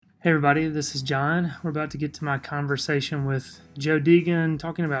Hey everybody, this is John. We're about to get to my conversation with Joe Deegan,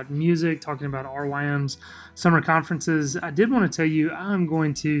 talking about music, talking about RYM's summer conferences. I did want to tell you I'm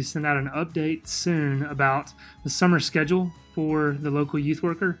going to send out an update soon about the summer schedule for the local youth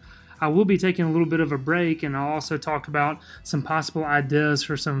worker. I will be taking a little bit of a break, and I'll also talk about some possible ideas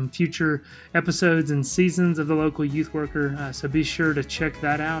for some future episodes and seasons of the local youth worker. So be sure to check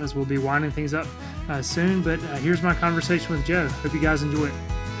that out as we'll be winding things up soon. But here's my conversation with Joe. Hope you guys enjoy it.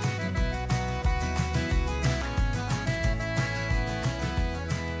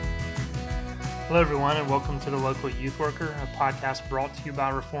 Hello, everyone, and welcome to The Local Youth Worker, a podcast brought to you by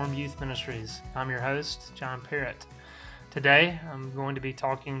Reformed Youth Ministries. I'm your host, John Parrott. Today, I'm going to be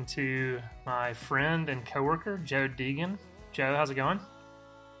talking to my friend and coworker, Joe Deegan. Joe, how's it going?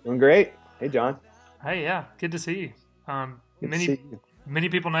 Doing great. Hey, John. Hey, yeah, good to see you. Good to see you. Many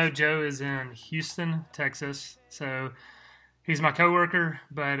people know Joe is in Houston, Texas, so he's my coworker,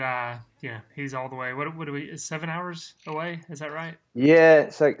 but he's all the way. What do we? 7 hours away? Is that right? Yeah,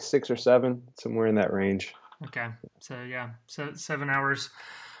 it's like 6 or 7, somewhere in that range. Okay, so 7 hours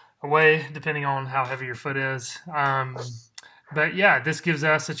away, depending on how heavy your foot is. But yeah, this gives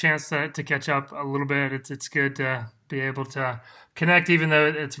us a chance to catch up a little bit. It's good to be able to connect, even though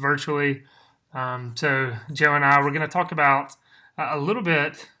it's virtually. So Joe and I, we're going to talk about a little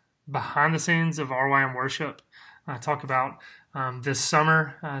bit behind the scenes of RYM worship. Talk about this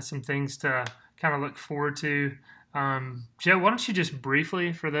summer, some things to kind of look forward to. Joe, why don't you just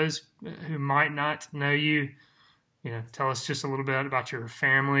briefly, for those who might not know you, tell us just a little bit about your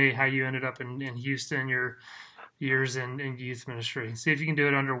family, how you ended up in Houston, your years in youth ministry. See if you can do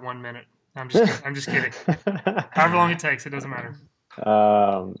it under 1 minute. I'm just kidding. However long it takes, it doesn't matter.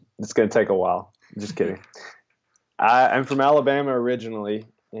 It's going to take a while. Just kidding. I'm from Alabama originally,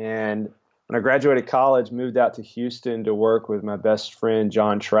 and when I graduated college, moved out to Houston to work with my best friend,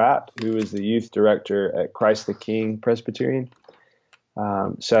 John Trapp, who is the youth director at Christ the King Presbyterian.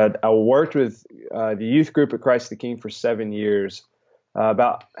 So I worked with the youth group at Christ the King for 7 years.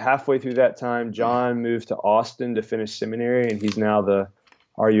 About halfway through that time, John moved to Austin to finish seminary, and he's now the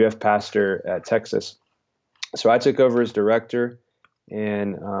RUF pastor at Texas. So I took over as director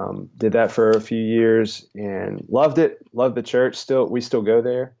and did that for a few years and loved it, loved the church. We still go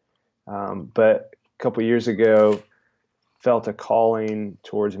there. But a couple years ago, felt a calling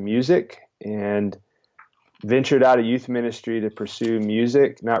towards music and ventured out of youth ministry to pursue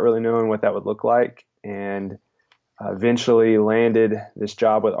music, not really knowing what that would look like, and eventually landed this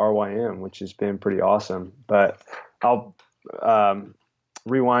job with RYM, which has been pretty awesome. But I'll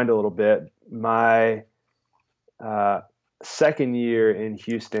rewind a little bit. My second year in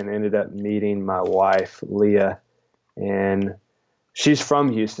Houston ended up meeting my wife, Leah, and she's from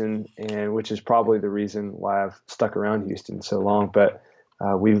Houston, and which is probably the reason why I've stuck around Houston so long. But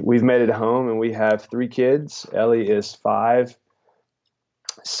we've made it home, and we have 3 kids. Ellie is 5,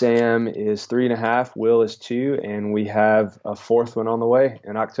 Sam is 3.5, Will is 2, and we have a 4th one on the way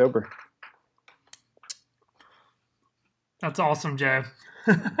in October. That's awesome, Joe.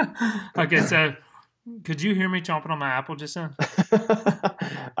 Okay, so could you hear me chomping on my apple just then?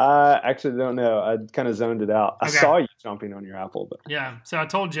 I actually don't know. I kind of zoned it out. I Okay. saw you chomping on your apple. But Yeah, so I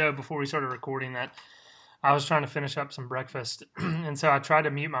told Joe before we started recording that I was trying to finish up some breakfast, and so I tried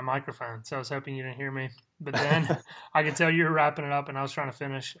to mute my microphone, so I was hoping you didn't hear me. But then I could tell you were wrapping it up, and I was trying to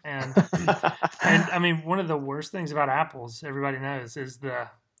finish. And I mean, one of the worst things about apples, everybody knows, is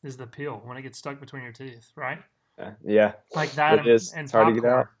the peel when it gets stuck between your teeth, right? yeah, Like that it is. and It's hard to get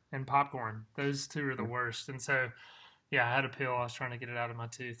popcorn. out. And popcorn. Those two are the worst. And so, yeah, I had a peel. I was trying to get it out of my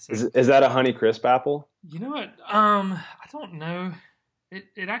tooth. So. Is that a Honey Crisp apple? You know what? I don't know.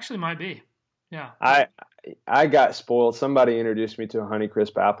 It actually might be. Yeah. I got spoiled. Somebody introduced me to a Honey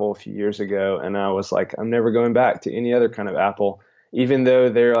Crisp apple a few years ago, and I was like, I'm never going back to any other kind of apple, even though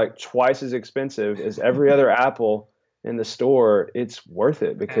they're like twice as expensive as every other apple in the store. It's worth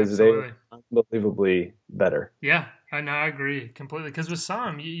it because Absolutely. they're unbelievably better. Yeah, I agree completely. Because with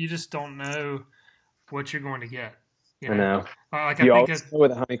some, you just don't know what you're going to get. I know. Like You I think always go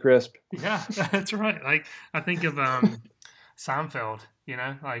with a Honey Crisp. yeah, that's right. Like I think of Seinfeld.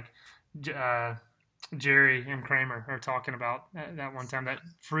 Like Jerry and Kramer are talking about that one time that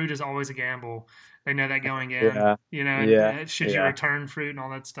fruit is always a gamble. They know that going in. Yeah. Should you return fruit and all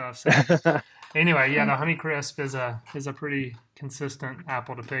that stuff. So anyway, yeah, the Honey Crisp is a pretty consistent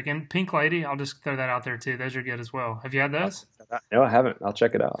apple to pick. And Pink Lady, I'll just throw that out there too. Those are good as well. Have you had those? No, I haven't. I'll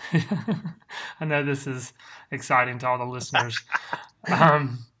check it out. I know this is exciting to all the listeners.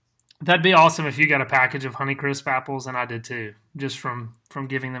 That'd be awesome if you got a package of Honeycrisp apples, and I did too, just from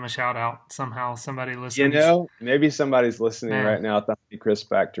giving them a shout out. Somehow somebody listens. Maybe somebody's listening Man, right now at the Honey Crisp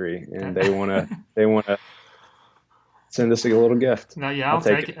factory, and that, they wanna send us a little gift. no, yeah, I'll I'll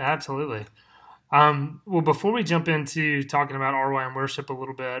take take it. it. Absolutely. Well, before we jump into talking about RY and worship a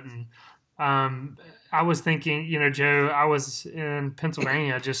little bit, and I was thinking, Joe, I was in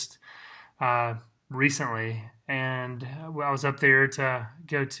Pennsylvania just recently, and I was up there to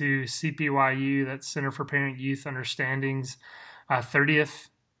go to CPYU, that's Center for Parent Youth Understanding's 30th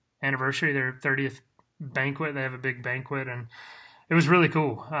anniversary, their 30th banquet. They have a big banquet, and it was really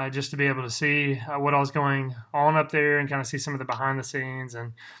cool just to be able to see what all was going on up there and kind of see some of the behind the scenes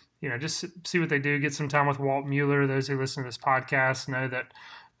and just see what they do. Get some time with Walt Mueller. Those who listen to this podcast know that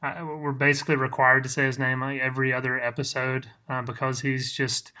we're basically required to say his name like every other episode because he's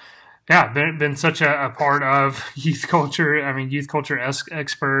just been such a part of youth culture. I mean, youth culture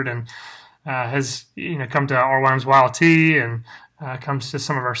expert, and has come to RYM's Wild Tea and comes to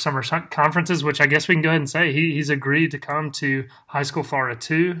some of our summer conferences, which I guess we can go ahead and say he's agreed to come to High School Florida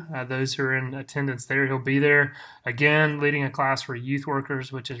 2. Those who are in attendance there, he'll be there again, leading a class for youth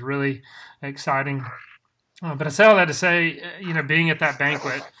workers, which is really exciting. But I say all that to say, being at that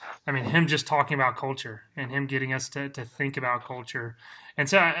banquet, I mean, him just talking about culture and him getting us to think about culture. And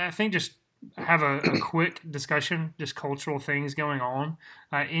so I think just have a quick discussion, just cultural things going on.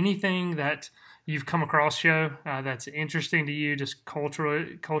 Anything that you've come across, Joe, that's interesting to you, just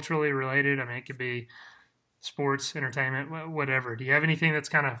culturally related. I mean, it could be sports, entertainment, whatever. Do you have anything that's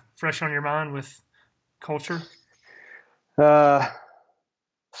kind of fresh on your mind with culture? Uh,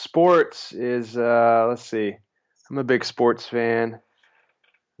 Sports is let's see. I'm a big sports fan.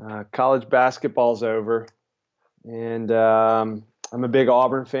 College basketball's over, and I'm a big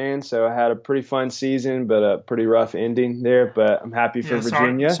Auburn fan, so I had a pretty fun season, but a pretty rough ending there. But I'm happy for Yeah,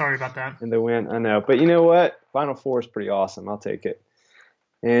 Virginia sorry about that. and the win. I know, but you know what? Final Four is pretty awesome. I'll take it.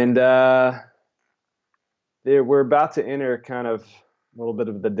 And we're about to enter kind of a little bit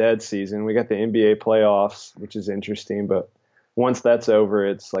of the dead season. We got the NBA playoffs, which is interesting, but once that's over,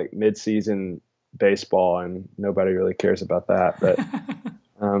 it's like mid-season baseball, and nobody really cares about that. But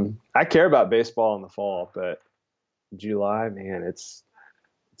I care about baseball in the fall, but July, man, it's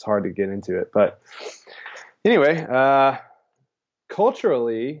hard to get into it. But anyway,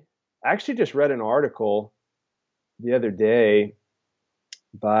 culturally, I actually just read an article the other day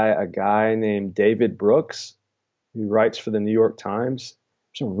by a guy named David Brooks, who writes for the New York Times.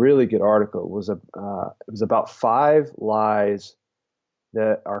 It's a really good article. It was about 5 lies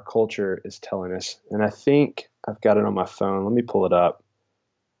that our culture is telling us, and I think I've got it on my phone. Let me pull it up.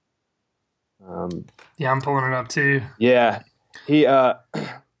 Yeah, I'm pulling it up too. Yeah, he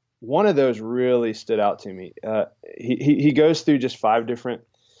one of those really stood out to me. He goes through just 5 different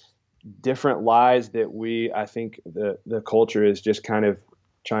lies that I think the culture is just kind of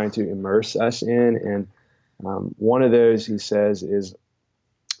trying to immerse us in, and one of those, he says, is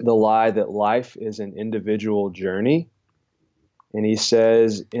the lie that life is an individual journey. And he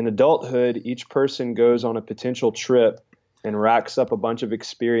says, in adulthood, each person goes on a potential trip and racks up a bunch of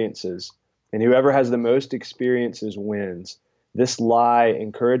experiences, and whoever has the most experiences wins. This lie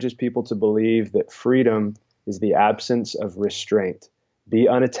encourages people to believe that freedom is the absence of restraint. Be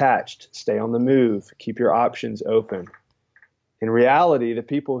unattached, stay on the move, keep your options open. In reality, the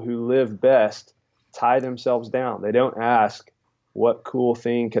people who live best tie themselves down. They don't ask, what cool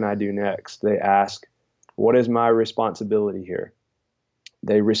thing can I do next? They ask, what is my responsibility here?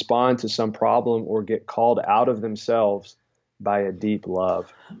 They respond to some problem or get called out of themselves by a deep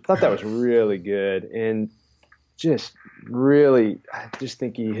love. I thought that was really good, and I just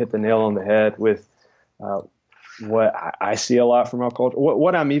think he hit the nail on the head with what I see a lot from our culture,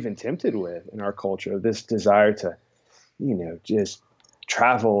 what I'm even tempted with in our culture, this desire to, just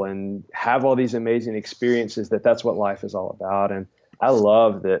travel and have all these amazing experiences, that's what life is all about. And I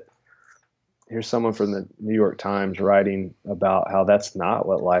love that here's someone from the New York Times writing about how that's not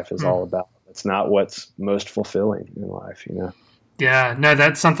what life is all about. It's not what's most fulfilling in life, Yeah, no,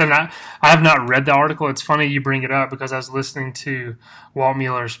 that's something I have not read the article. It's funny you bring it up because I was listening to Walt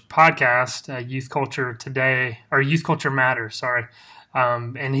Mueller's podcast, Youth Culture Today, or Youth Culture Matters, sorry.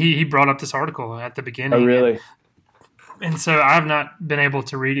 And he brought up this article at the beginning. Oh, really? And so I have not been able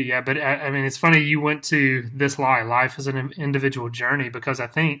to read it yet. But I mean, it's funny you went to this lie. Life is an individual journey, because I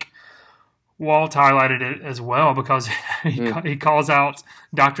think Walt highlighted it as well because Mm. he calls out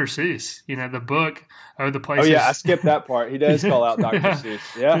Dr. Seuss, the book, the Oh places. yeah, I skipped that part. He does call out Dr. Yeah,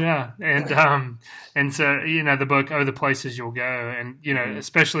 Seuss. Yeah. yeah, and so the book, the places you'll go, and Mm.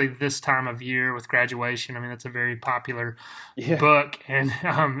 especially this time of year with graduation. I mean, it's a very popular Yeah. book, and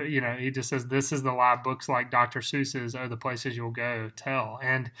he just says this is the lie books like Dr. Seuss's, the places you'll go tell,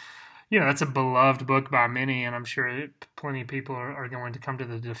 and that's a beloved book by many, and I'm sure plenty of people are going to come to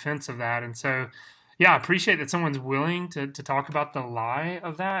the defense of that. And so, yeah, I appreciate that someone's willing to talk about the lie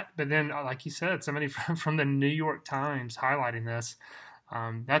of that. But then, like you said, somebody from the New York Times highlighting this,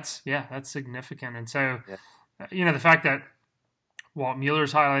 that's significant. And so, Yeah. the fact that Walt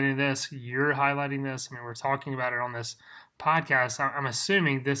Mueller's highlighting this, you're highlighting this. I mean, we're talking about it on this podcast. I'm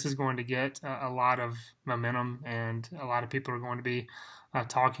assuming this is going to get a lot of momentum, and a lot of people are going to be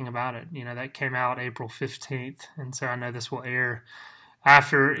talking about it. That came out April 15th, and so I know this will air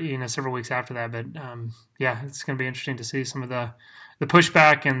after several weeks after that. But it's going to be interesting to see some of the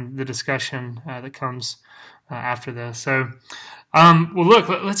pushback and the discussion that comes after this. So. Well, look,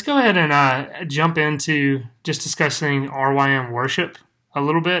 let's go ahead and jump into just discussing RYM worship a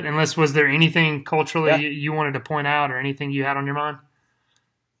little bit. Unless, was there anything culturally you wanted to point out or anything you had on your mind?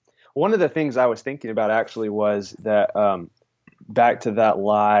 One of the things I was thinking about actually was that back to that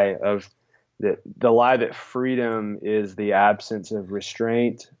lie of the lie that freedom is the absence of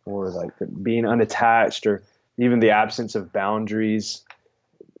restraint, or like being unattached, or even the absence of boundaries.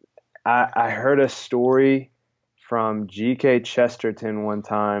 I heard a story from G.K. Chesterton one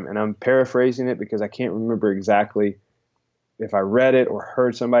time, and I'm paraphrasing it because I can't remember exactly if I read it or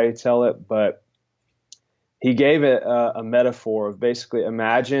heard somebody tell it, but he gave it a metaphor of basically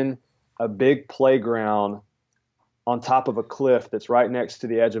imagine a big playground on top of a cliff that's right next to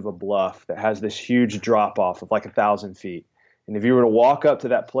the edge of a bluff that has this huge drop off of like 1,000 feet. And if you were to walk up to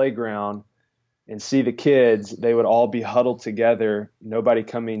that playground and see the kids, they would all be huddled together, nobody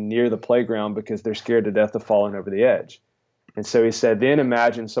coming near the playground because they're scared to death of falling over the edge. And so he said, then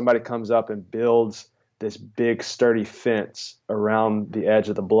imagine somebody comes up and builds this big sturdy fence around the edge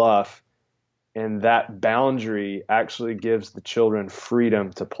of the bluff, and that boundary actually gives the children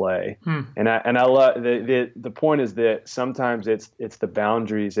freedom to play. And I love the point is that sometimes it's the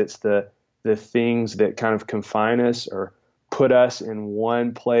boundaries, it's the things that kind of confine us or put us in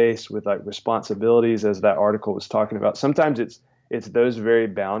one place with like responsibilities, as that article was talking about. Sometimes it's those very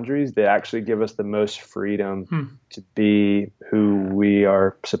boundaries that actually give us the most freedom to be who we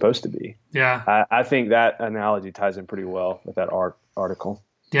are supposed to be. Yeah. I think that analogy ties in pretty well with that article.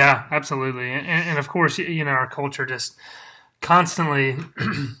 Yeah, absolutely. And of course, our culture just constantly,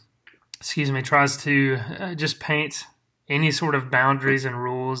 tries to just paint any sort of boundaries and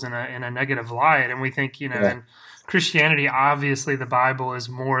rules in a negative light. And we think, in Christianity, obviously the Bible is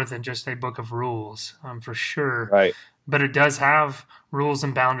more than just a book of rules, for sure. Right. But it does have rules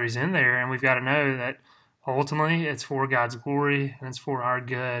and boundaries in there, and we've got to know that ultimately it's for God's glory and it's for our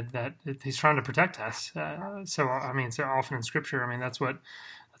good, that He's trying to protect us. So often in Scripture, that's what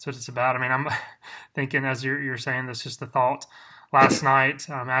it's about. I'm thinking, as you're saying this, just the thought. Last night,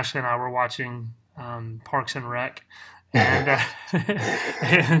 Ashley and I were watching Parks and Rec. And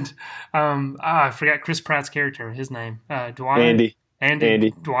I forgot Chris Pratt's character, his name, Dwyer.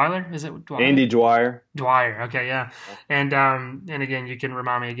 Andy Dwyer, is it Dwyer? Andy Dwyer. Dwyer, okay, yeah. And again, you can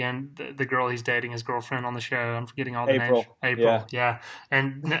remind me again, the girl he's dating, his girlfriend on the show. I'm forgetting all the names. April, yeah.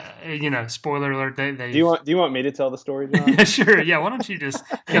 And spoiler alert, they Do you want me to tell the story, John? Yeah, sure. Yeah, why don't you just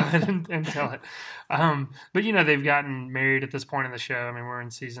go ahead and tell it? But they've gotten married at this point in the show. We're in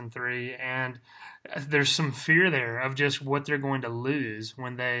season 3, and there's some fear there of just what they're going to lose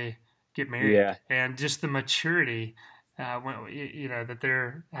when they get married, and just the maturity. That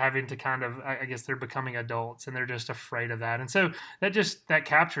they're having to kind of, I guess they're becoming adults, and they're just afraid of that. And so that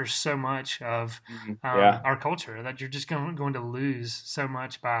captures so much of our culture, that you're just going to lose so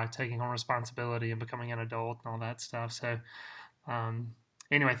much by taking on responsibility and becoming an adult and all that stuff. So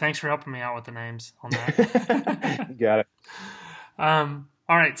anyway, thanks for helping me out with the names on that. You got it. All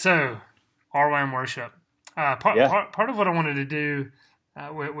right, so RYM worship. Part of what I wanted to do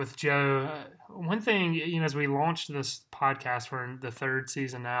with Joe, one thing, as we launched this podcast, we're in the 3rd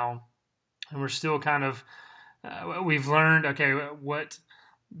season now, and we're still kind of, we've learned, okay, what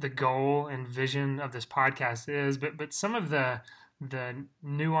the goal and vision of this podcast is, but some of the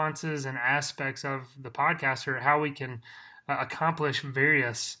nuances and aspects of the podcast are how we can accomplish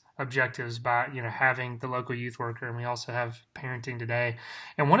various objectives by having the local youth worker, and we also have parenting today.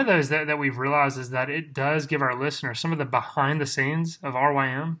 And one of those that we've realized is that it does give our listeners some of the behind the scenes of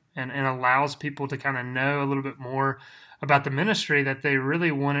RYM, and allows people to kind of know a little bit more about the ministry that they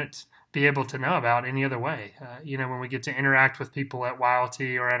really wouldn't be able to know about any other way. When we get to interact with people at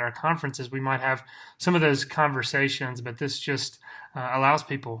YLT or at our conferences, we might have some of those conversations, but this just allows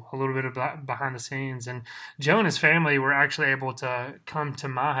people a little bit of behind the scenes. And Joe and his family were actually able to come to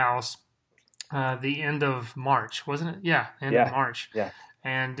my house the end of March, wasn't it? Yeah, end of March. Yeah.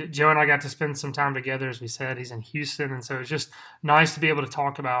 And Joe and I got to spend some time together, as we said. He's in Houston, and so it's just nice to be able to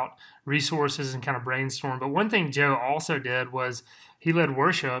talk about resources and kind of brainstorm. But one thing Joe also did was he led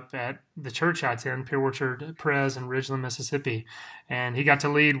worship at the church I attend, Pure Orchard Pres in Ridgeland, Mississippi. And he got to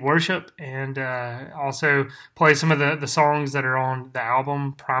lead worship and also play some of the songs that are on the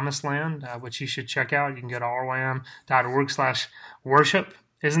album Promised Land, which you should check out. You can go to rym.org/worship.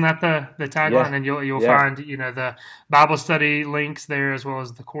 Isn't that the tagline? Yeah. And you'll find the Bible study links there, as well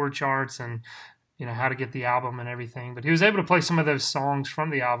as the chord charts and how to get the album and everything. But he was able to play some of those songs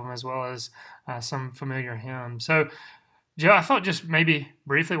from the album, as well as some familiar hymns. So Joe, I thought just maybe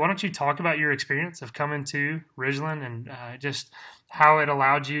briefly, why don't you talk about your experience of coming to Ridgeland and just how it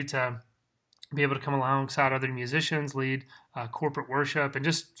allowed you to be able to come alongside other musicians, lead corporate worship, and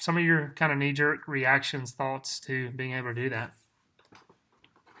just some of your kind of knee-jerk reactions, thoughts to being able to do that.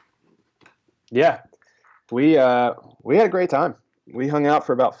 Yeah, we had a great time. We hung out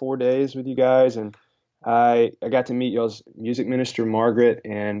for about 4 days with you guys, and I got to meet y'all's music minister, Margaret,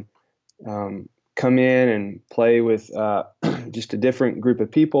 and come in and play with just a different group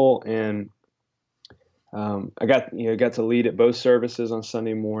of people. And I got to lead at both services on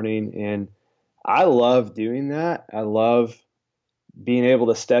Sunday morning, and I love doing that. I love being able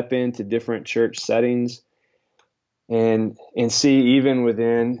to step into different church settings and see, even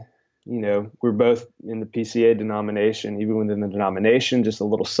within, we're both in the PCA denomination, even within the denomination, just the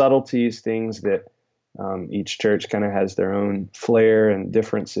little subtleties, things that each church kind of has their own flair and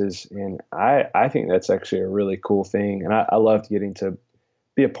differences. And I think that's actually a really cool thing. And I loved getting to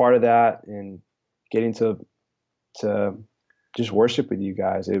be a part of that and getting to just worship with you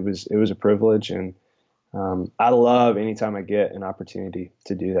guys. It was a privilege. And I love anytime I get an opportunity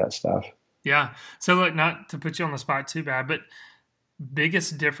to do that stuff. Yeah. So look, not to put you on the spot too bad, but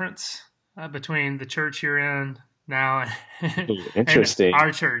biggest difference between the church you're in now Interesting. and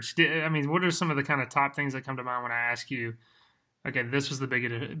our church? I mean, what are some of the kind of top things that come to mind when I ask you, okay, this was the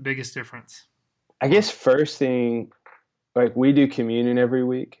biggest difference? I guess first thing, like, we do communion every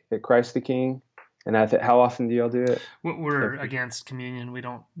week at Christ the King. And how often do y'all do it? We're against communion. We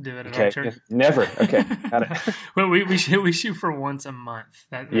don't do it at our church. Never. Okay. Got it. Well, we shoot for once a month.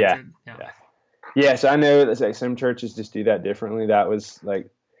 That's yeah. It. Yeah. So I know that like some churches just do that differently. That was like,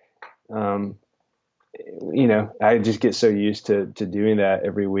 I just get so used to doing that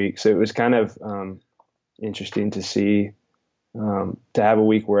every week. So it was kind of interesting to see, to have a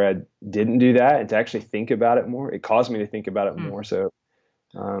week where I didn't do that and to actually think about it more. It caused me to think about it more. So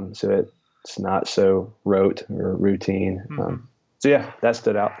it's not so rote or routine. So yeah, that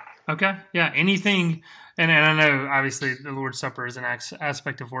stood out. Okay. Yeah. Anything, and I know obviously the Lord's Supper is an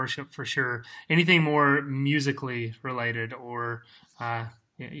aspect of worship for sure. Anything more musically related or,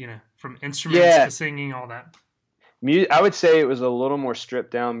 from instruments to singing, all that? I would say it was a little more stripped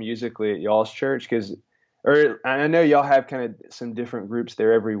down musically at y'all's church I know y'all have kind of some different groups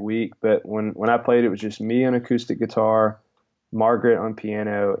there every week, but when I played, it was just me on acoustic guitar, Margaret on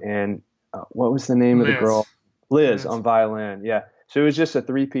piano, and what was the name of the girl? Liz on violin. Yeah. So it was just a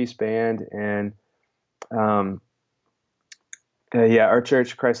 3-piece band. And, our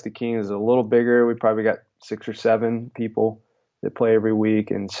church, Christ the King, is a little bigger. We probably got 6 or 7 people that play every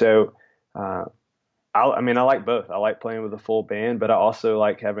week. And so, I like both. I like playing with a full band, but I also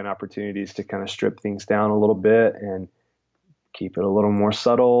like having opportunities to kind of strip things down a little bit and keep it a little more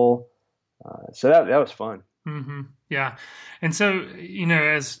subtle. So that was fun. Mm-hmm. Yeah. And so,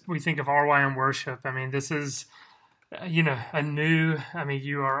 as we think of RYM worship, I mean, this is, you are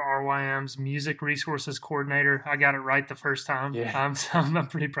RYM's music resources coordinator. I got it right the first time. Yeah. So I'm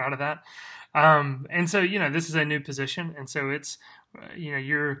pretty proud of that. And so, this is a new position. And so it's,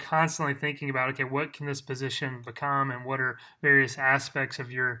 you're constantly thinking about, okay, what can this position become and what are various aspects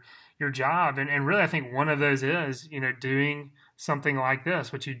of your job? And really, I think one of those is, doing something like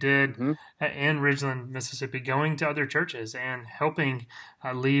this, which you did in Ridgeland, Mississippi, going to other churches and helping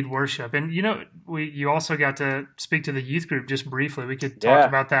lead worship. And, you also got to speak to the youth group just briefly. We could talk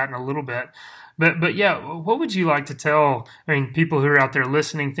about that in a little bit. But yeah, what would you like to tell, people who are out there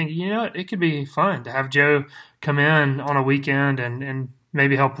listening, thinking, it could be fun to have Joe come in on a weekend and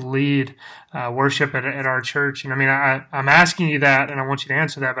maybe help lead worship at our church? And I'm asking you that, and I want you to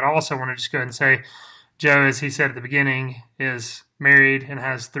answer that, but I also want to just go ahead and say, Joe, as he said at the beginning, is married and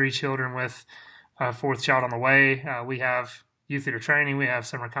has 3 children with a 4th child on the way. We have, youth leader training, we have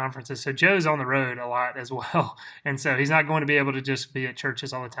summer conferences. So Joe's on the road a lot as well. And so he's not going to be able to just be at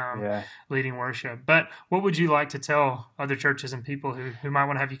churches all the time leading worship. But what would you like to tell other churches and people who might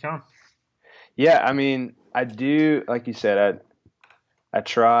want to have you come? Yeah, I mean, I do, like you said, I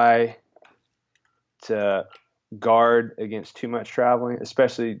try to guard against too much traveling,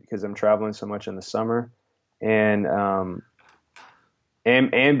 especially because I'm traveling so much in the summer. And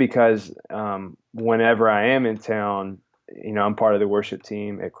because whenever I am in town, I'm part of the worship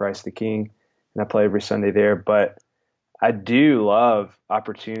team at Christ the King, and I play every Sunday there. But I do love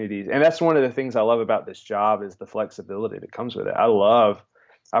opportunities, and that's one of the things I love about this job is the flexibility that comes with it. I love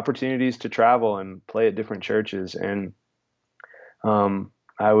opportunities to travel and play at different churches, and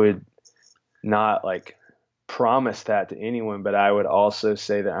I would not promise that to anyone, but I would also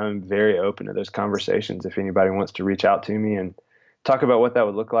say that I'm very open to those conversations. If anybody wants to reach out to me and talk about what that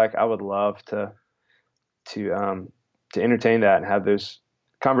would look like, I would love to entertain that and have those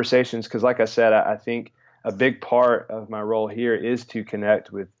conversations. Because like I said, I think a big part of my role here is to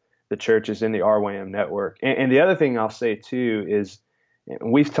connect with the churches in the RYM network. And the other thing I'll say too is,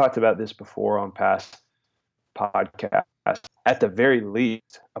 and we've talked about this before on past podcasts, at the very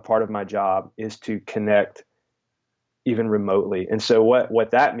least, a part of my job is to connect even remotely. And so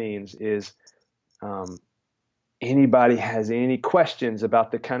what that means is anybody has any questions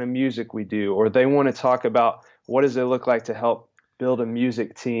about the kind of music we do, or they want to talk about what does it look like to help build a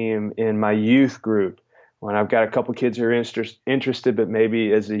music team in my youth group, when I've got a couple kids who are interested, but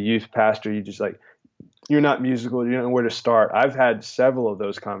maybe as a youth pastor, you're not musical, you don't know where to start. I've had several of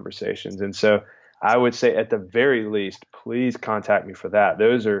those conversations. And so I would say at the very least, please contact me for that.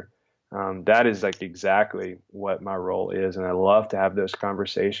 That is exactly what my role is. And I love to have those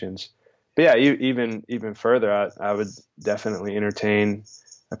conversations. But yeah, even further, I would definitely entertain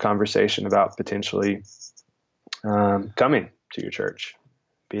a conversation about potentially coming to your church,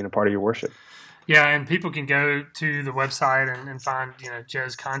 being a part of your worship. Yeah, and people can go to the website and find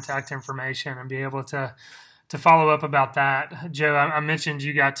Joe's contact information and be able to follow up about that. Joe, I mentioned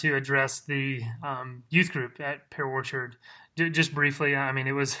you got to address the youth group at Pear Orchard just briefly. I mean,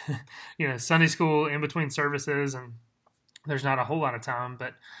 it was Sunday school in between services, and there's not a whole lot of time,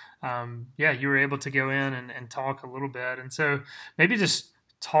 but you were able to go in and talk a little bit. And so maybe just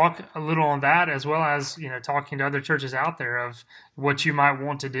talk a little on that, as well as, talking to other churches out there of what you might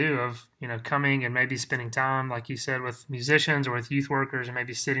want to do of, coming and maybe spending time, like you said, with musicians or with youth workers, and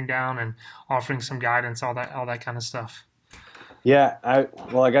maybe sitting down and offering some guidance, all that kind of stuff. Yeah. I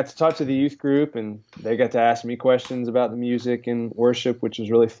got to talk to the youth group, and they got to ask me questions about the music and worship, which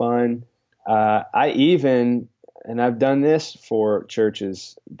was really fun. And I've done this for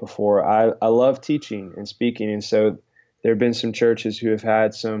churches before. I love teaching and speaking. And so there have been some churches who have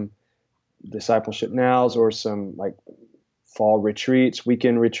had some discipleship nows or some fall retreats,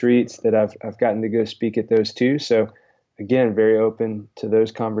 weekend retreats that I've gotten to go speak at those too. So again, very open to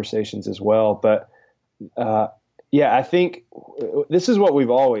those conversations as well. But I think this is what we've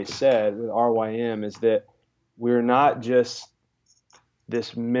always said with RYM, is that we're not just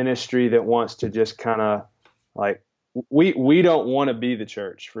this ministry that wants to just kind of we don't want to be the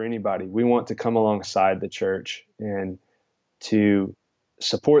church for anybody. We want to come alongside the church and to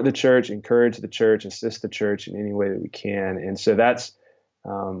support the church, encourage the church, assist the church in any way that we can. And so that's,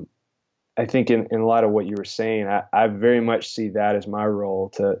 I think in light of what you were saying, I very much see that as my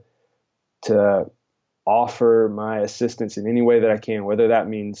role to offer my assistance in any way that I can, whether that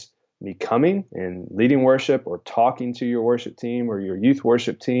means me coming and leading worship, or talking to your worship team or your youth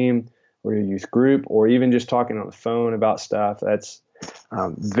worship team or your youth group, or even just talking on the phone about stuff. That's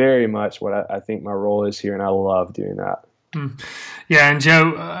very much what I think my role is here, and I love doing that. Yeah, and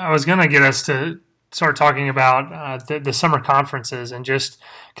Joe, I was going to get us to start talking about the summer conferences and just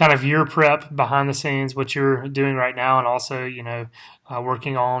kind of your prep behind the scenes, what you're doing right now, and also,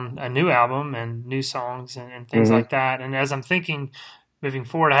 working on a new album and new songs and things like that. And as I'm thinking moving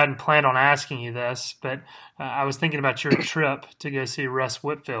forward, I hadn't planned on asking you this, but I was thinking about your trip to go see Russ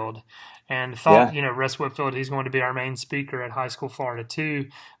Whitfield, and thought, Russ Whitfield, he's going to be our main speaker at High School Florida 2.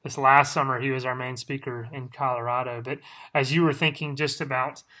 This last summer, he was our main speaker in Colorado. But as you were thinking just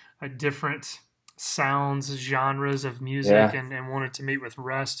about different sounds, genres of music, and wanted to meet with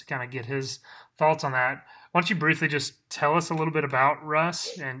Russ to kind of get his thoughts on that, why don't you briefly just tell us a little bit about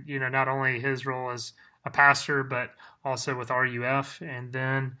Russ and, not only his role as a pastor, but also with RUF, and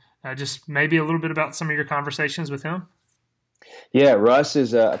then just maybe a little bit about some of your conversations with him? Yeah, Russ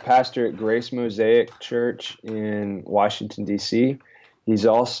is a pastor at Grace Mosaic Church in Washington, D.C. He's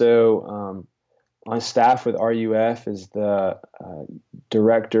also on staff with RUF is the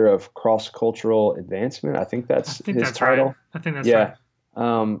director of cross cultural advancement. I think I that's think his that's right. title. I think that's right.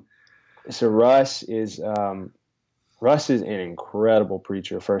 Yeah. Um, so Russ is an incredible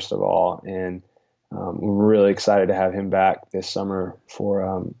preacher, first of all, and we're really excited to have him back this summer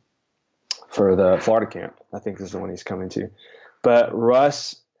for the Florida camp. I think this is the one he's coming to. But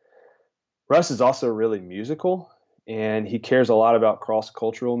Russ is also really musical, and he cares a lot about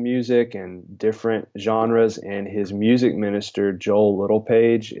cross-cultural music and different genres. And his music minister, Joel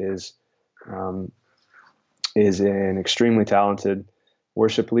Littlepage, um, is an extremely talented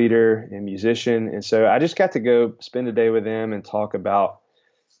worship leader and musician. And so I just got to go spend a day with him and talk about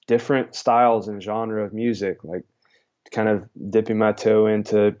different styles and genre of music, like kind of dipping my toe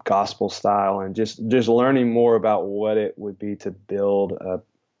into gospel style and just learning more about what it would be to build a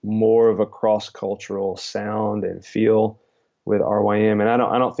more of a cross-cultural sound and feel with RYM. And I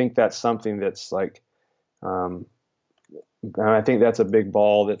don't think that's something that's like, I think that's a big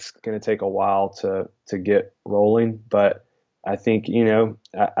ball that's going to take a while to get rolling. But I think,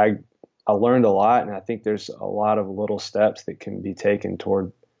 I learned a lot, and I think there's a lot of little steps that can be taken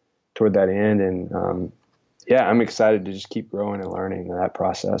toward that end. And yeah, I'm excited to just keep growing and learning in that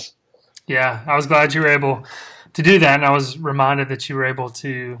process. Yeah, I was glad you were able to do that, and I was reminded that you were able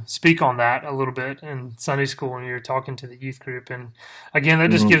to speak on that a little bit in Sunday school when you were talking to the youth group. And again,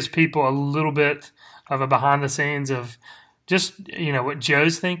 that just Mm-hmm. gives people a little bit of a behind the scenes of just what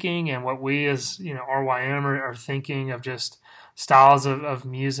Joe's thinking and what we as RYM are thinking of just styles of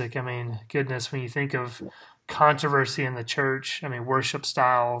music. I mean, goodness, when you think of controversy in the church, I mean, worship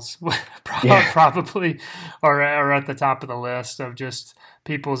styles Yeah. probably are at the top of the list of just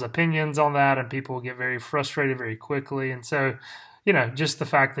people's opinions on that, and people get very frustrated very quickly. And so, just the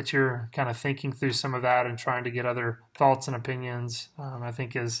fact that you're kind of thinking through some of that and trying to get other thoughts and opinions, I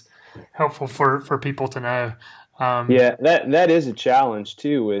think is helpful for people to know. Um, Yeah, that is a challenge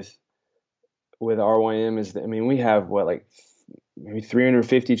too with RYM is that, I mean, we have what, like maybe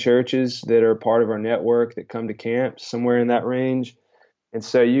 350 churches that are part of our network that come to camp, somewhere in that range. And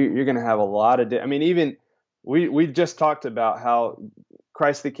so you're going to have a lot of, I mean, even we just talked about how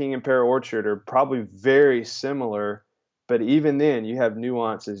Christ the King and Pear Orchard are probably very similar, but even then you have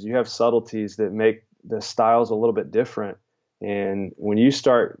nuances, you have subtleties that make the styles a little bit different. And when you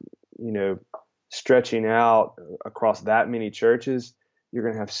start, you know, stretching out across that many churches, you're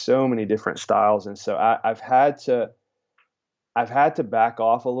going to have so many different styles. And so I've had to back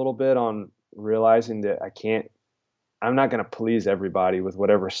off a little bit on realizing that I'm not going to please everybody with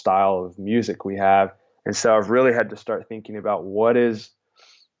whatever style of music we have. And so I've really had to start thinking about what is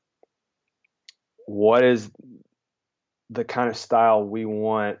the kind of style we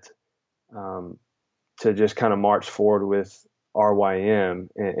want to just kind of march forward with RYM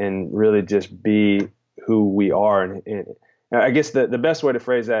and really just be who we are. And I guess the best way to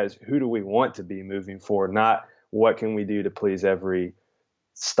phrase that is, who do we want to be moving forward, not what can we do to please every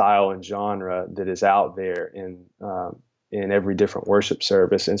style and genre that is out there in every different worship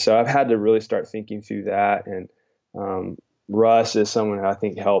service. And so I've had to really start thinking through that. And Russ is someone who I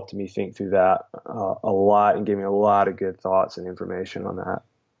think helped me think through that a lot and gave me a lot of good thoughts and information on that.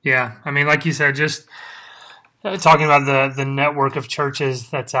 yeah, I mean, like you said, just talking about the network of churches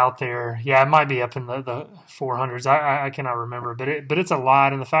that's out there. Yeah, it might be up in the 400s. I cannot remember, but it's a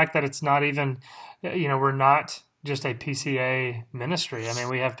lot. And the fact that it's not even, we're not just a PCA ministry. I mean,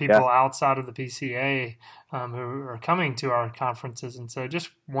 we have Yeah. people outside of the PCA who are coming to our conferences, and so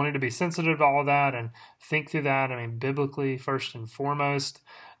just wanting to be sensitive to all that and think through that. I mean, biblically first and foremost.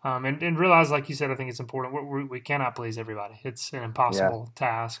 And realize, like you said, I think it's important. We cannot please everybody. It's an Yeah. impossible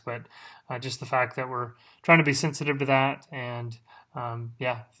task, but just the fact that we're trying to be sensitive to that, and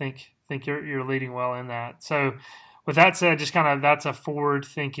yeah, think you're leading well in that. So, with that said, just kind of that's a forward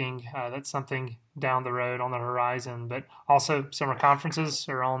thinking. That's something down the road on the horizon, but also summer conferences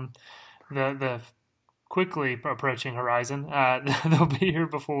are on the quickly approaching horizon. They'll be here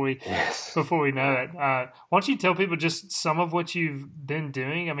Yes. before we know it. Why don't you tell people just some of what you've been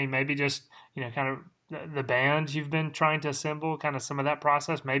doing? I mean, maybe just kind of the band you've been trying to assemble, kind of some of that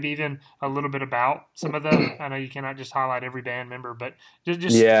process. Maybe even a little bit about some of the. I know you cannot just highlight every band member, but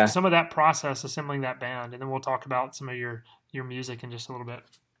just Yeah. some of that process assembling that band, and then we'll talk about some of your music in just a little bit.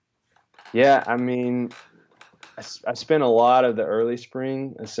 Yeah. I mean, I spent a lot of the early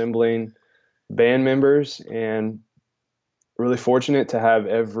spring assembling band members, and really fortunate to have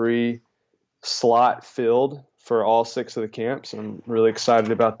every slot filled for all 6 of the camps. I'm really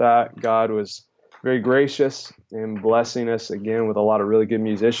excited about that. God was very gracious in blessing us again with a lot of really good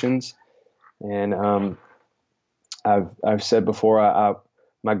musicians. And I've said before,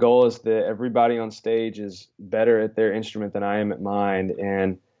 my goal is that everybody on stage is better at their instrument than I am at mine.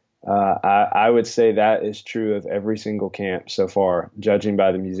 And I would say that is true of every single camp so far, judging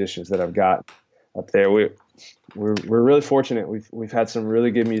by the musicians that I've got up there. We're really fortunate. We've had some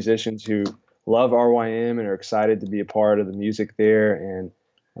really good musicians who love RYM and are excited to be a part of the music there. And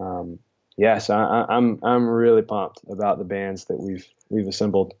so I'm really pumped about the bands that we've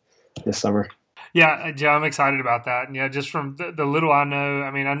assembled this summer. Yeah, Joe, I'm excited about that. And yeah, just from the little I know,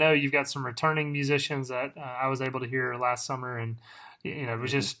 I mean, I know you've got some returning musicians that I was able to hear last summer, and it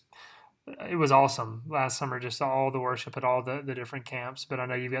was Mhm. just it was awesome last summer, just all the worship at all the different camps. But I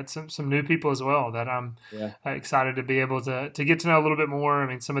know you've got some new people as well that I'm Yeah. excited to be able to get to know a little bit more. I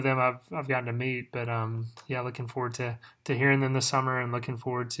mean, some of them I've gotten to meet, but yeah, looking forward to hearing them this summer and looking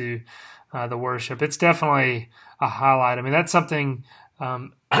forward to the worship. It's definitely a highlight. I mean, that's something.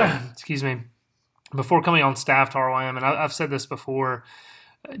 Excuse me. Before coming on staff to RYM, and I've said this before,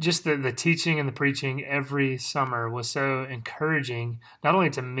 just the teaching and the preaching every summer was so encouraging, not only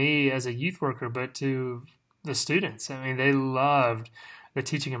to me as a youth worker, but to the students. I mean, they loved the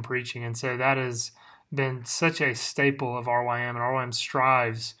teaching and preaching. And so that has been such a staple of RYM, and RYM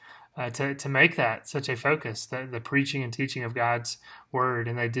strives to make that such a focus, the preaching and teaching of God's word.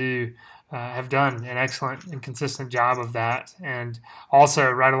 And they do have done an excellent and consistent job of that. And also,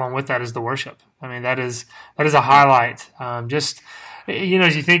 right along with that is the worship. I mean, that is a highlight. Just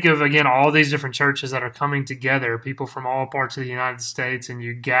as you think of again all these different churches that are coming together, people from all parts of the United States, and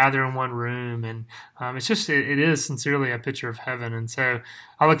you gather in one room, and it is sincerely a picture of heaven. And so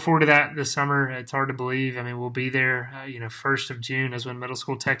I look forward to that this summer. It's hard to believe. I mean, we'll be there. 1st of June is when Middle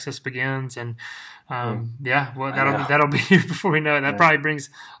School Texas begins, and Mm. well, I know. that'll be here before we know it. That Yeah. probably brings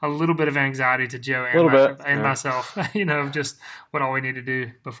a little bit of anxiety to Joe A little bit. and Yeah. myself. Of just what all we need to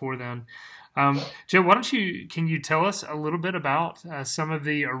do before then. Joe, can you tell us a little bit about some of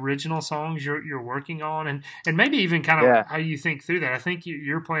the original songs you're working on, and maybe even kind of Yeah. how you think through that? I think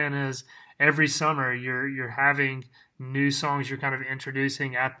your plan is every summer you're having new songs you're kind of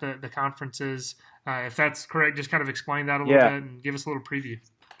introducing at the conferences. If that's correct, just kind of explain that a little Yeah. bit and give us a little preview.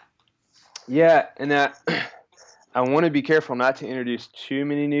 Yeah. And I want to be careful not to introduce too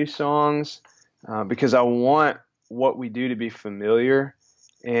many new songs because I want what we do to be familiar.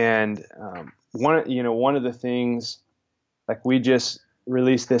 And one of the things, like, we just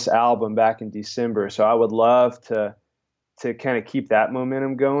released this album back in December, so I would love to kind of keep that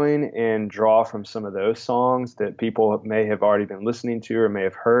momentum going and draw from some of those songs that people may have already been listening to or may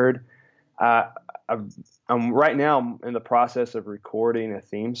have heard. Uh, I'm right now in the process of recording a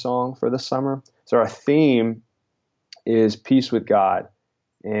theme song for the summer. So our theme is peace with God,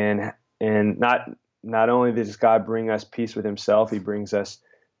 and not only does God bring us peace with Himself, He brings us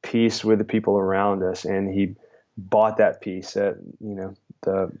peace with the people around us, and He bought that peace at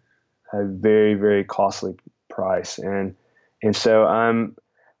a very, very costly price. And so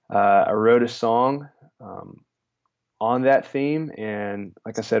I wrote a song on that theme, and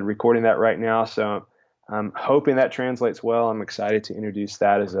like I said, recording that right now. So I'm hoping that translates well. I'm excited to introduce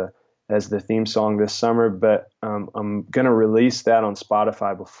that as the theme song this summer, but I'm going to release that on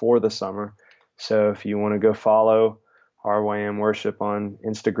Spotify before the summer. So if you want to go follow RYM Worship on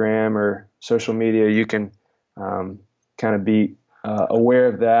Instagram or social media, you can kind of be aware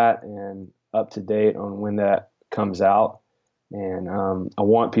of that and up to date on when that comes out. And I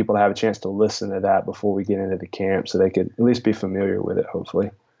want people to have a chance to listen to that before we get into the camp so they could at least be familiar with it,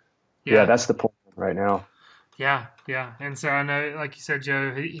 hopefully. Yeah, Yeah, that's the plan right now. yeah. And so I know, like you said,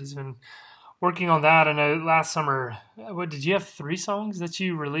 Joe, he's been working on that. I know last summer, what did you have 3 songs that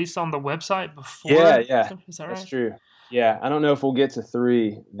you released on the website Yeah, before? yeah, Is that that's right? true. Yeah, I don't know if we'll get to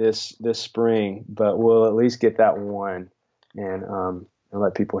 3 this spring, but we'll at least get that one and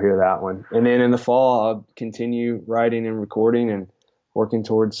let people hear that one. And then in the fall, I'll continue writing and recording and working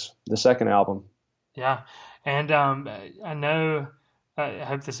towards the second album. Yeah, and I know. I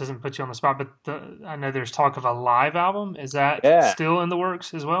hope this doesn't put you on the spot, but I know there's talk of a live album. Is that Yeah, still in the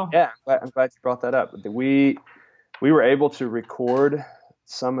works as well? yeah, I'm glad you brought that up. We were able to record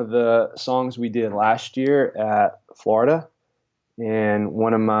some of the songs we did last year at Florida, and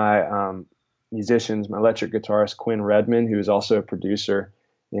one of my musicians, my electric guitarist Quinn Redmond, who is also a producer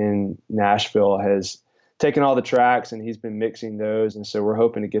in Nashville, has taken all the tracks and he's been mixing those, and so we're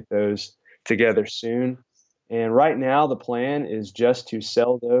hoping to get those together soon. And right now, the plan is just to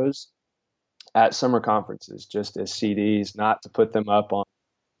sell those at summer conferences, just as CDs, not to put them up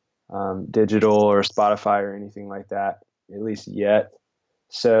on digital or Spotify or anything like that, at least yet.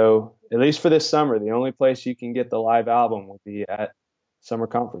 So, at least for this summer, the only place you can get the live album will be at summer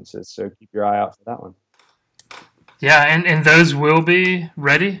conferences. So, keep your eye out for that one. Yeah, and those will be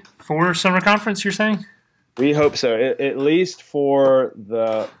ready for summer conference, you're saying? We hope so, at least for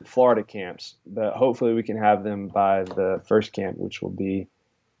the Florida camps. But hopefully, we can have them by the first camp, which will be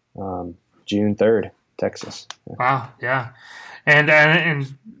June 3rd, Texas. Yeah. Wow, yeah.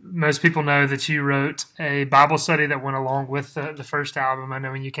 And most people know that you wrote a Bible study that went along with the first album. I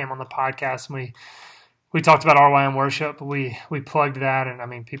know when you came on the podcast and we talked about RYM worship, we plugged that, and I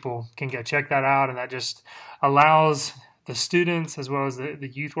mean people can go check that out, and that just allows the students as well as the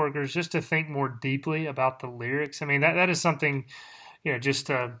youth workers just to think more deeply about the lyrics. I mean that is something, just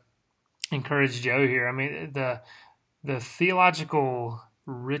to encourage Joe here. I mean the theological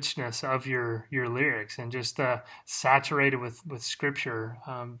richness of your lyrics and just saturated with scripture.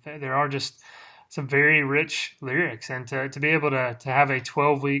 There are just some very rich lyrics, and to be able to have a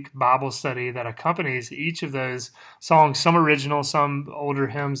 12-week Bible study that accompanies each of those songs, some original, some older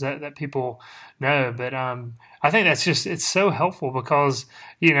hymns that people know. But I think it's so helpful because,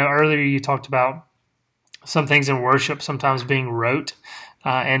 earlier you talked about some things in worship sometimes being rote.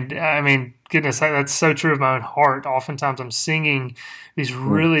 And I mean, goodness, that's so true of my own heart. Oftentimes I'm singing these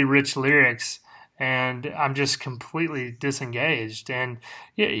really rich lyrics and I'm just completely disengaged. And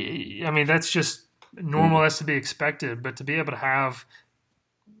yeah, I mean, that's just normal. That's to be expected. But to be able to have,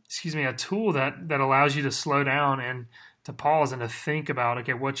 a tool that allows you to slow down and to pause and to think about,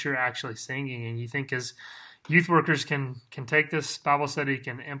 okay, what you're actually singing. And you think as youth workers can take this Bible study,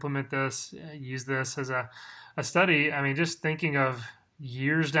 can implement this, use this as a study. I mean, just thinking of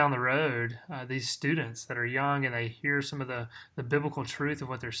years down the road, these students that are young and they hear some of the biblical truth of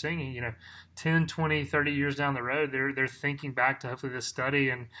what they're singing, 10, 20, 30 years down the road, they're thinking back to hopefully this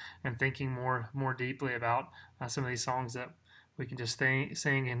study and thinking more deeply about some of these songs that we can just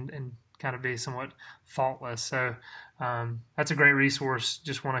sing and kind of be somewhat faultless. So that's a great resource.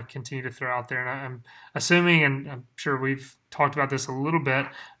 Just want to continue to throw out there. And I'm assuming, and I'm sure we've talked about this a little bit,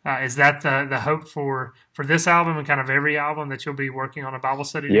 is that the hope for this album and kind of every album that you'll be working on a Bible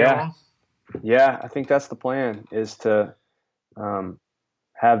study to go on? Yeah, I think that's the plan, is to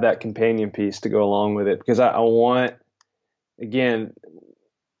have that companion piece to go along with it, because I want, again,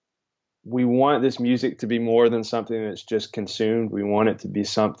 we want this music to be more than something that's just consumed. We want it to be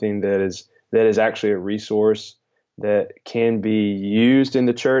something that is actually a resource that can be used in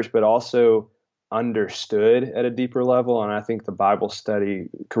the church, but also understood at a deeper level. And I think the Bible study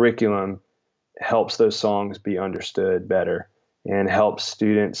curriculum helps those songs be understood better and helps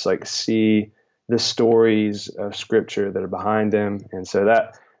students see the stories of Scripture that are behind them. And so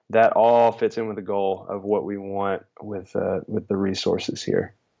that all fits in with the goal of what we want with the resources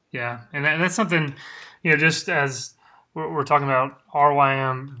here. Yeah, and that's something, just as we're talking about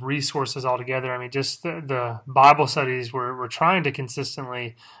RYM resources altogether. I mean, just the Bible studies we're trying to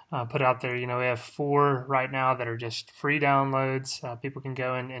consistently put out there. We have 4 right now that are just free downloads. People can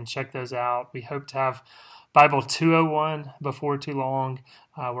go and check those out. We hope to have Bible 201 before too long.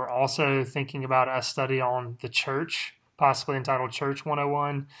 We're also thinking about a study on the church, possibly entitled Church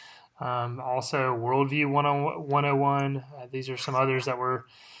 101. Also, Worldview 101. These are some others that we're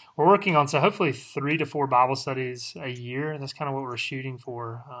working on. So hopefully 3 to 4 Bible studies a year. That's kind of what we're shooting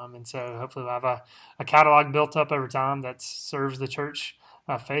for. And so hopefully we'll have a catalog built up over time that serves the church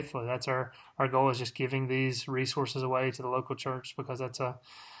faithfully. That's our goal, is just giving these resources away to the local church, because that's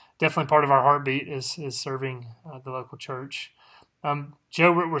definitely part of our heartbeat is serving the local church.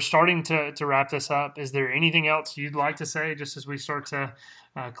 Joe, we're starting to wrap this up. Is there anything else you'd like to say just as we start to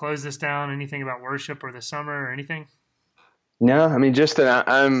close this down? Anything about worship or the summer or anything? No, I mean, just that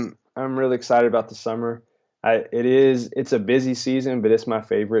I'm really excited about the summer. It's a busy season, but it's my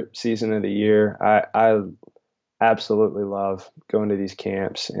favorite season of the year. I absolutely love going to these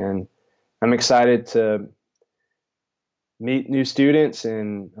camps, and I'm excited to meet new students.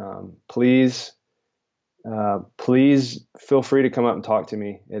 And please feel free to come up and talk to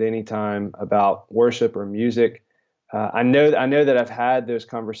me at any time about worship or music. I know that I've had those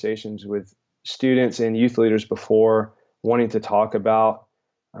conversations with students and youth leaders before, wanting to talk about,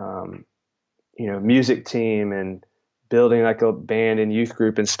 music team and building like a band and youth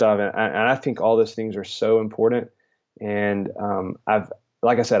group and stuff. And I think all those things are so important. And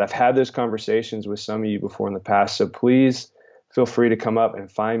like I said, I've had those conversations with some of you before in the past. So please feel free to come up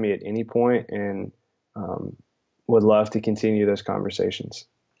and find me at any point, and would love to continue those conversations.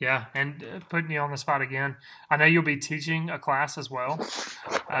 Yeah, and putting you on the spot again, I know you'll be teaching a class as well.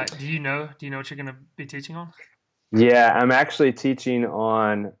 Do you know what you're going to be teaching on? Yeah, I'm actually teaching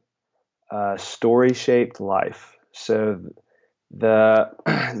on story-shaped life. So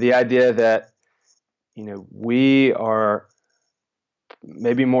the idea that we are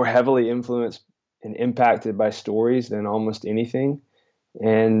maybe more heavily influenced and impacted by stories than almost anything,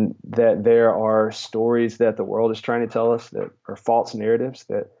 and that there are stories that the world is trying to tell us that are false narratives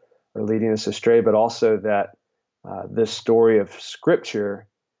that are leading us astray, but also that the story of Scripture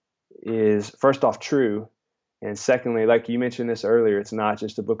is first off true, and secondly, like you mentioned this earlier, it's not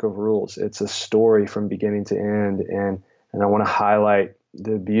just a book of rules; it's a story from beginning to end, and I want to highlight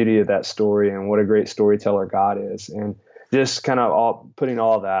the beauty of that story and what a great storyteller God is, and just kind of putting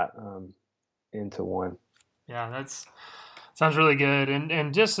all of that into one. Yeah, that's sounds really good.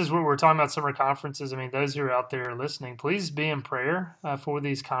 And just as we're talking about summer conferences, I mean, those who are out there listening, please be in prayer for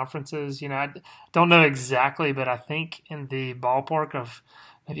these conferences. I don't know exactly, but I think in the ballpark of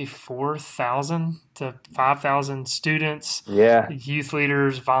maybe 4,000 to 5,000 students, youth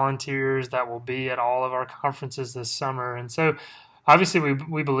leaders, volunteers that will be at all of our conferences this summer. And so obviously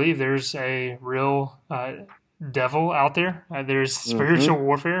we believe there's a real devil out there. There's spiritual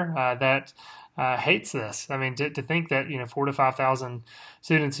warfare that hates this. I mean, to think that 4,000 to 5,000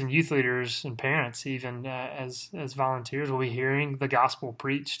 students and youth leaders and parents, even as volunteers, will be hearing the gospel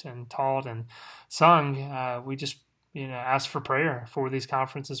preached and taught and sung. We just ask for prayer for these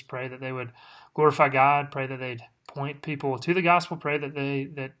conferences. Pray that they would glorify God. Pray that they'd point people to the gospel. Pray that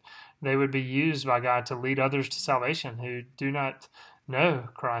they would be used by God to lead others to salvation who do not know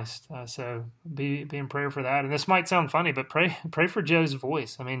Christ. So be in prayer for that. And this might sound funny, but pray for Joe's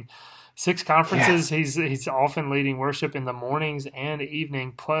voice. I mean, 6 conferences. Yeah. He's often leading worship in the mornings and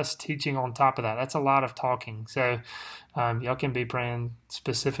evening, plus teaching on top of that. That's a lot of talking. So y'all can be praying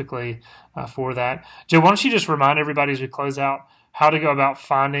specifically for that. Joe, why don't you just remind everybody as we close out how to go about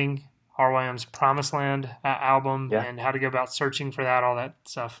finding RYM's Promised Land album and how to go about searching for that, all that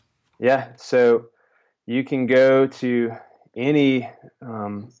stuff. Yeah, so you can go to any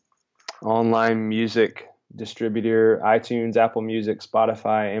online music distributor, iTunes, Apple Music,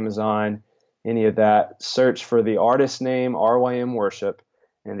 Spotify, Amazon, any of that. Search for the artist name, RYM Worship,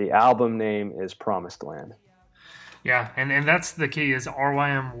 and the album name is Promised Land. Yeah, and that's the key, is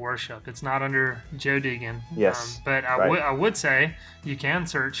RYM Worship. It's not under Joe Deegan. Yes. But I would say you can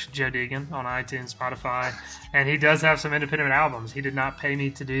search Joe Deegan on iTunes, Spotify, and he does have some independent albums. He did not pay me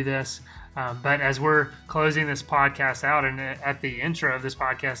to do this. But as we're closing this podcast out, and at the intro of this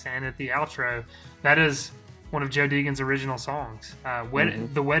podcast and at the outro, that is one of Joe Deegan's original songs,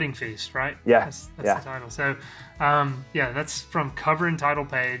 The Wedding Feast, right? Yeah. That's the title. So, that's from cover and title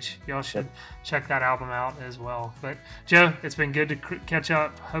page. Y'all should check that album out as well. But, Joe, it's been good to catch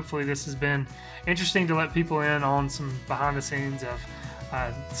up. Hopefully this has been interesting to let people in on some behind the scenes of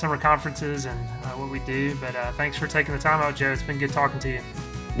summer conferences and what we do. But thanks for taking the time out, Joe. It's been good talking to you.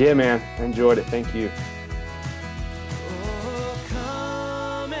 Yeah, man. I enjoyed it. Thank you. Oh,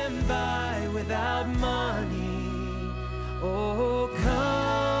 come and buy without money. Oh,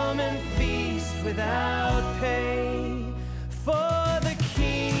 come and feast without pay. For the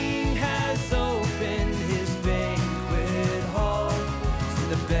King has opened his banquet hall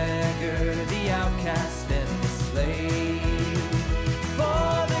to the beggar, the outcast, and the slave.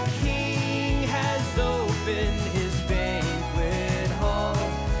 For the King has opened his banquet hall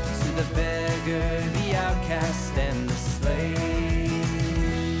to the beggar, the outcast, and the slave.